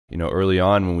You know, early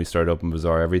on when we started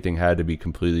OpenBazaar, everything had to be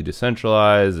completely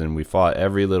decentralized, and we fought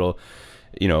every little,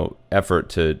 you know, effort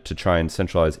to try and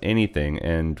centralize anything.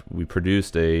 And we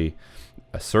produced a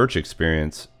search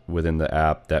experience within the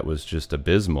app that was just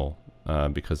abysmal,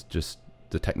 because just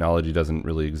the technology doesn't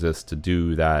really exist to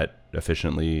do that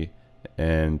efficiently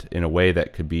and in a way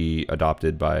that could be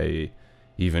adopted by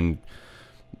even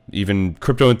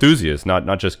crypto enthusiasts,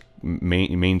 not just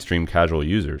mainstream casual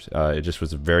users. It just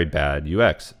was a very bad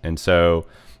UX. And so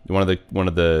one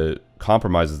of the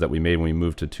compromises that we made when we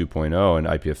moved to 2.0 and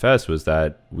IPFS was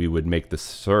that we would make the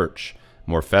search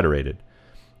more federated.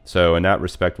 So in that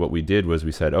respect, what we did was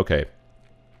we said, okay,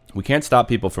 we can't stop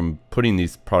people from putting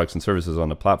these products and services on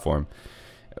the platform,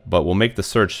 but we'll make the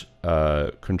search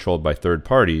controlled by third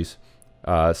parties,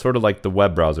 sort of like the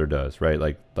web browser does, right?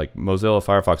 Like Mozilla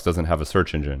Firefox doesn't have a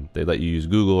search engine. They let you use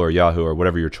Google or Yahoo or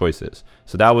whatever your choice is.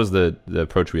 So that was the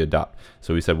approach we adopt.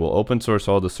 So we said we'll open source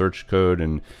all the search code,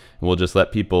 and we'll just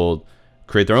let people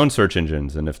create their own search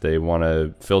engines. And if they want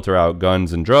to filter out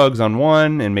guns and drugs on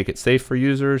one and make it safe for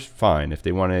users, fine. If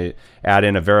they want to add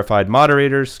in a verified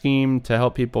moderator scheme to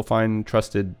help people find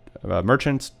trusted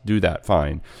merchants, do that,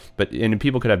 fine. And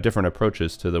people could have different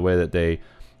approaches to the way that they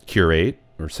curate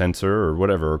or censor or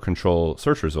whatever, or control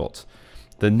search results.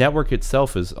 The network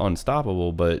itself is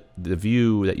unstoppable, but the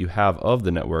view that you have of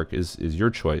the network is your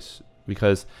choice.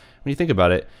 Because when you think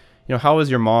about it, you know, how is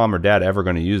your mom or dad ever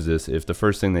going to use this if the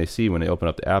first thing they see when they open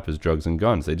up the app is drugs and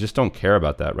guns? They just don't care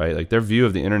about that, right? Like, their view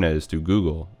of the internet is through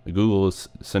Google. Google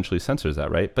essentially censors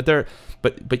that, right?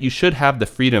 But you should have the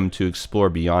freedom to explore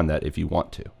beyond that if you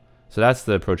want to. So that's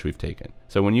the approach we've taken.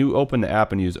 So when you open the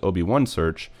app and use OB1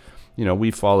 search, you know, we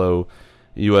follow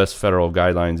U.S. federal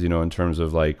guidelines, you know, in terms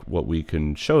of like what we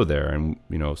can show there, and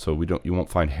you know, so you won't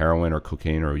find heroin or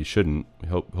cocaine, or you shouldn't. We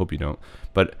hope you don't.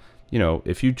 But you know,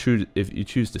 if you choose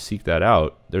to seek that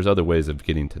out, there's other ways of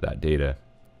getting to that data.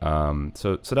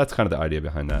 So that's kind of the idea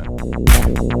behind that.